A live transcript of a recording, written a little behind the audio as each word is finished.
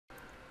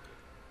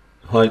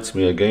Hi, it's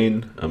me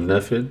again. I'm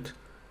Nafid.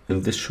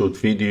 In this short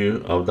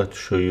video, I would like to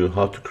show you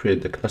how to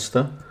create the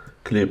cluster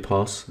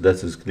ClearPass.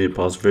 That is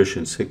ClearPass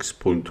version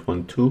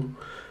 6.12.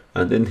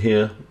 And in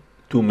here,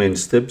 two main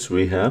steps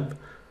we have: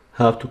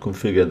 how to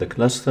configure the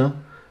cluster,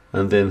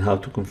 and then how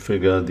to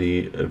configure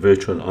the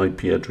virtual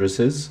IP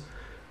addresses.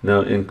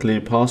 Now in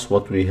ClearPass,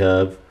 what we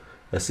have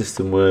a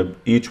system where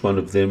each one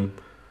of them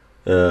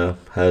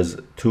has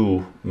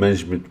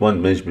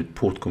one management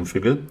port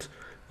configured,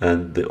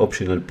 and the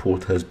optional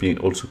port has been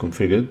also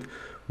configured.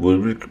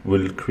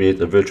 We'll create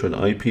a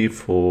virtual IP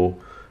for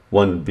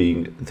one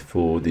being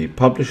for the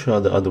publisher,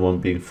 the other one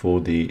being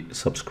for the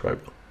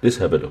subscriber. Let's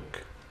have a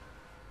look.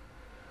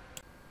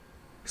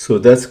 So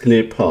that's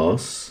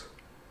ClearPass.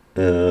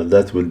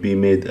 That will be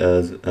made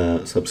as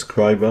a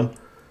subscriber.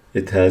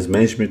 It has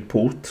management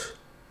port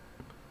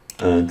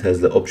and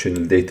has the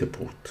optional data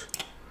port.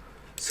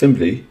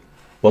 Simply,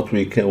 what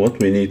we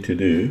need to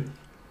do,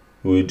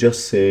 we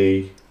just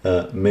say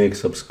make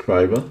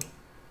subscriber,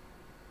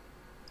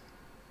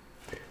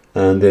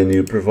 and then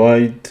you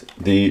provide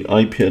the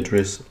IP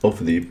address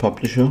of the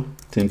publisher,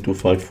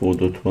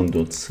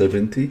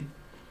 10254.1.70.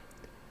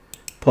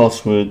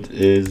 Password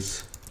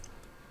is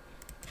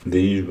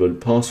the usual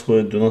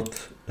password. Do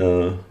not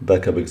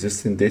back up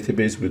existing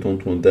database. We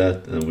don't want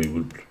that, and we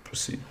will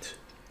proceed.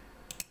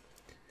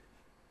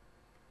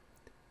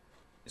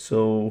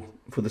 So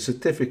for the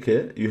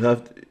certificate, you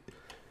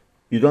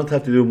don't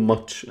have to do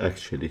much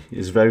actually.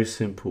 It's very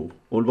simple.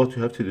 All what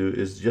you have to do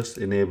is just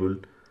enable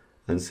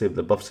and save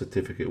the buff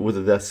certificate,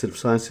 whether that's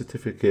self-signed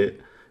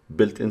certificate,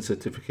 built-in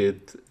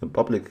certificate, a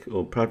public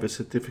or private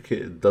certificate,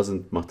 it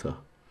doesn't matter.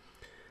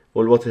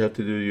 All what you have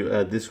to do,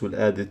 will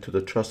add it to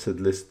the trusted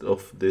list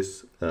of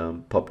this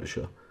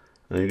publisher,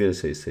 and you're going to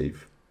say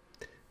save.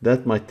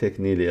 That might take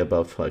nearly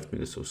about 5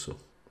 minutes or so.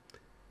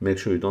 Make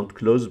sure you don't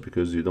close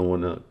because you don't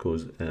want to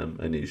cause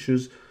any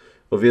issues.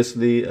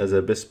 Obviously, as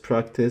a best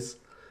practice,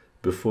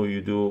 before you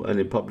do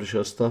any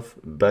publisher stuff,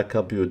 back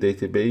up your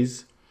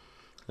database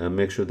and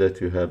make sure that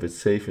you have it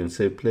safe in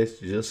safe place,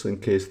 just in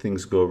case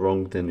things go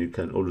wrong. Then you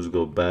can always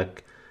go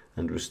back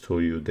and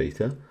restore your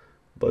data.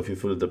 But if you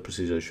follow the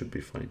procedure, it should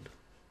be fine.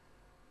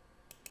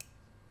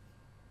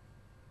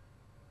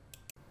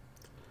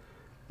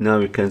 Now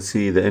you can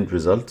see the end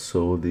result.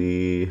 So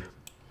the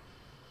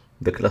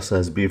cluster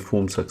has been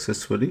formed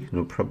successfully,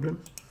 no problem.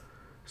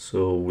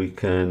 So we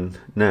can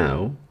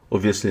now,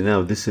 obviously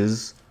now this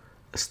is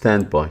a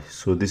standby,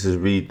 so this is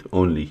read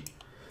only.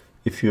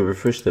 If you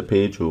refresh the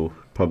page, or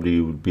probably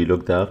you will be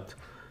logged out,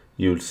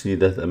 you will see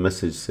that a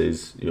message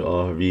says you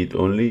are read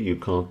only, you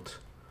can't.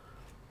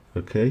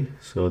 Okay,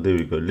 so there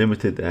we go,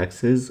 limited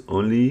access,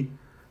 only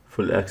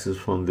full access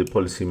from the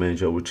policy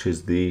manager, which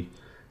is the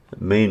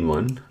main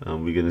one.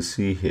 And we're going to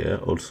see here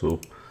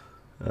also,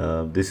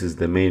 this is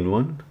the main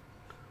one,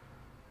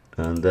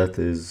 and that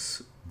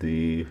is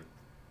the,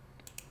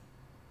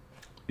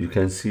 you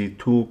can see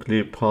two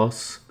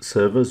ClearPass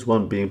servers,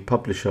 one being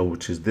publisher,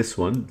 which is this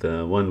one,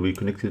 the one we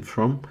connected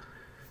from,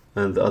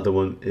 and the other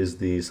one is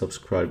the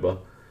subscriber.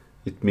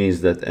 It means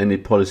that any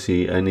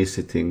policy, any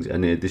settings,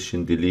 any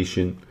addition,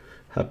 deletion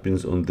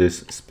happens on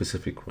this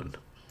specific one.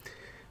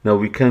 Now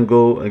we can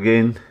go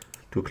again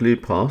to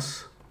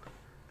ClearPass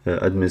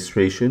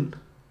administration.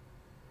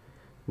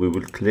 We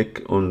will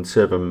click on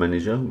server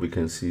manager. We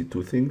can see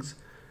two things.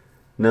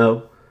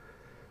 Now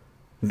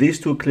these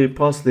two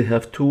ClearPass, they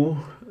have two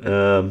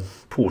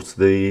ports.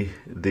 The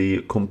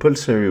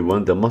compulsory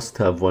one, the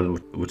must-have one,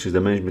 which is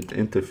the management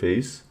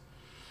interface,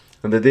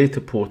 and the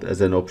data port as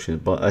an option,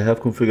 but I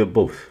have configured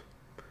both.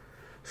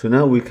 So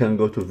now we can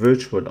go to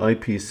virtual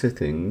IP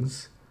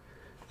settings,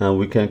 and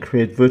we can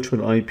create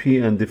virtual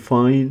IP and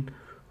define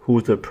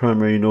who's the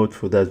primary node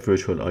for that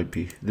virtual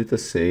IP. Let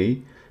us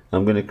say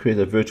I'm going to create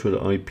a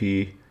virtual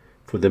IP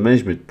for the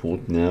management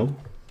port now.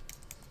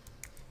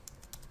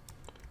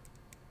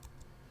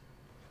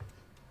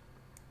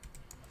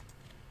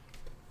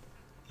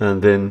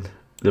 And then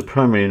the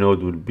primary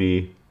node will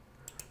be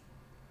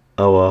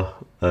our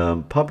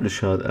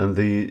publisher, and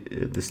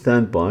the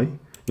standby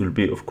will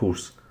be, of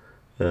course,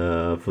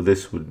 for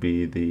this will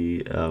be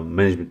the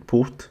management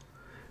port,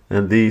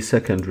 and the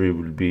secondary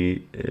will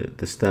be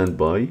the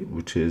standby,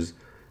 which is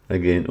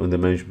again on the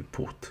management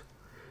port.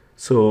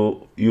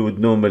 So you would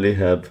normally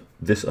have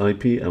this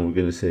IP, and we're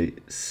going to say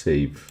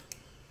save.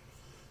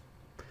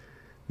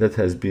 That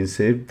has been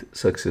saved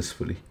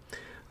successfully.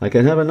 I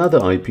can have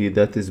another IP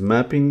that is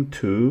mapping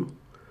to,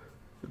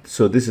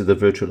 so this is the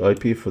virtual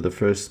IP for the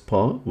first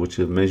part, which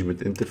is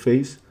management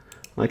interface.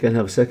 I can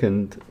have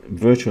second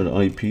virtual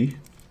IP,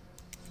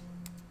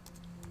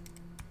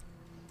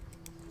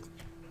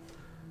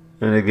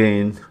 and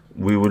again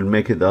we will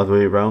make it the other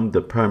way around.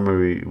 The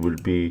primary will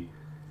be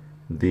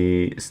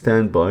the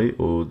standby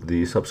or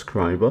the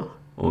subscriber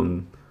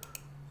on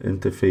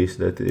interface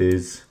that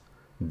is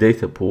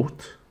data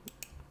port,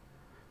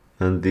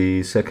 and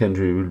the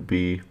secondary will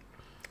be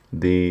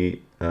the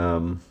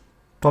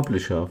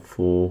publisher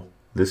for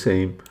the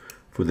same,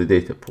 for the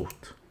data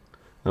port,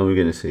 and we're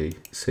going to say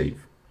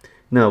save.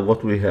 Now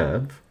what we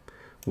have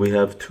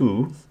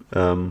two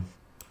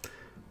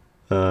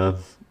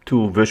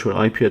two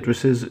virtual IP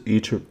addresses,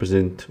 each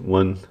represent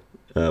one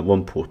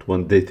port,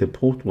 one data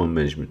port, one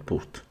management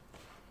port.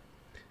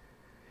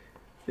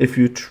 If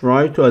you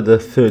try to add a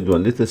third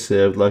one, let us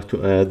say I would like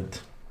to add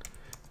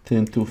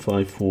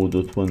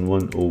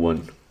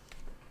 10.254.1101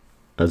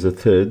 as a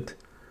third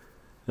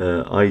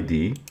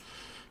ID,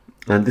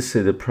 and this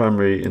is the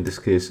primary, in this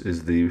case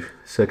is the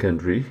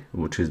secondary,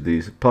 which is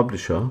the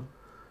publisher,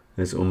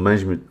 is on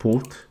management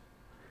port,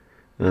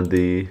 and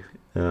the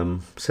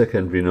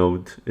secondary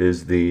node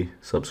is the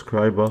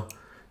subscriber.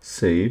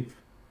 Save.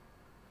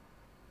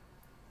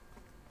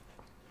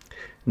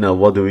 Now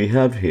what do we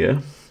have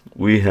here?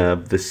 We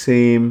have the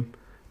same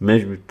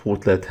management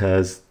port that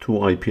has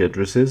two IP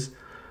addresses.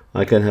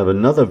 I can have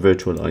another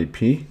virtual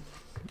IP,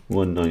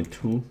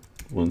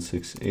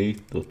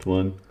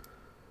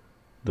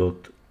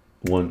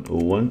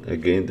 192.168.1.101,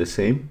 again the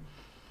same.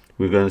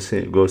 We're going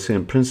to go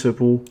same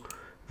principle.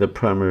 The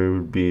primary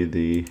will be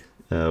the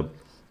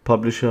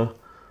publisher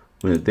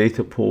with a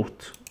data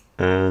port,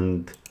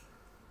 and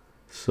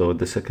so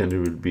the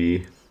secondary will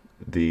be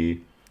the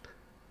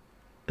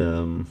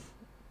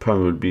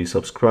primary will be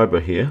subscriber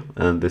here,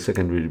 and the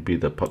secondary will be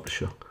the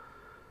publisher.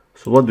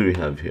 So what do we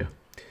have here?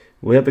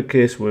 We have a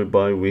case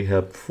whereby we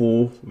have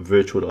 4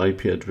 virtual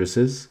IP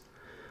addresses.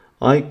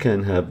 I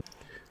can have,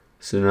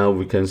 so now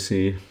we can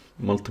see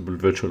multiple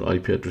virtual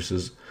IP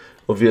addresses.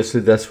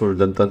 Obviously that's for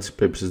redundancy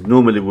purposes.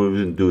 Normally we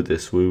wouldn't do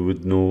this. We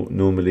would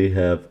normally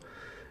have,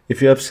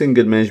 if you have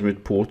single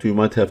management port, you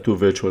might have 2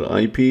 virtual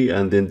IP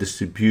and then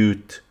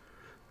distribute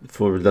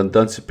for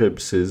redundancy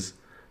purposes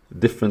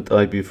different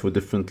IP for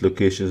different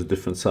locations,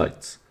 different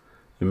sites.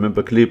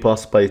 Remember,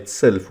 ClearPass by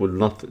itself will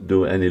not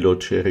do any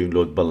load sharing,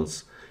 load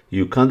balance.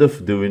 You kind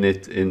of doing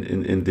it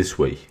in this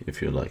way,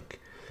 if you like.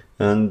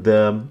 And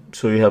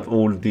so you have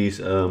all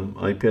these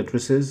IP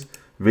addresses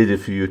ready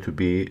for you to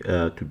be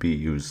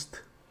used.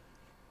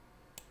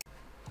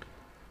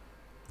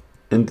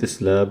 In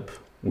this lab,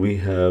 we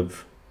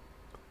have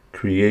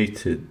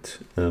created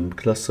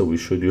cluster. We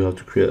showed you how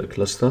to create a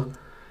cluster,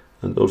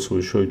 and also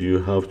we showed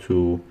you how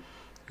to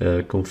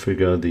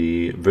configure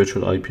the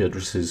virtual IP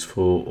addresses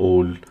for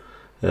all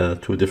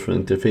 2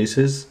 different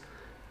interfaces,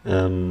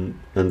 and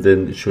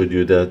then it showed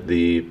you that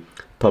the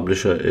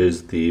publisher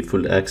is the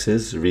full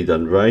access, read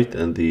and write,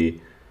 and the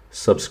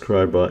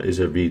subscriber is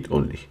a read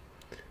only.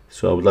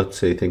 So I would like to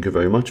say thank you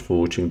very much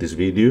for watching this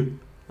video,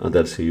 and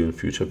I'll see you in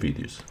future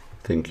videos.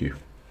 Thank you.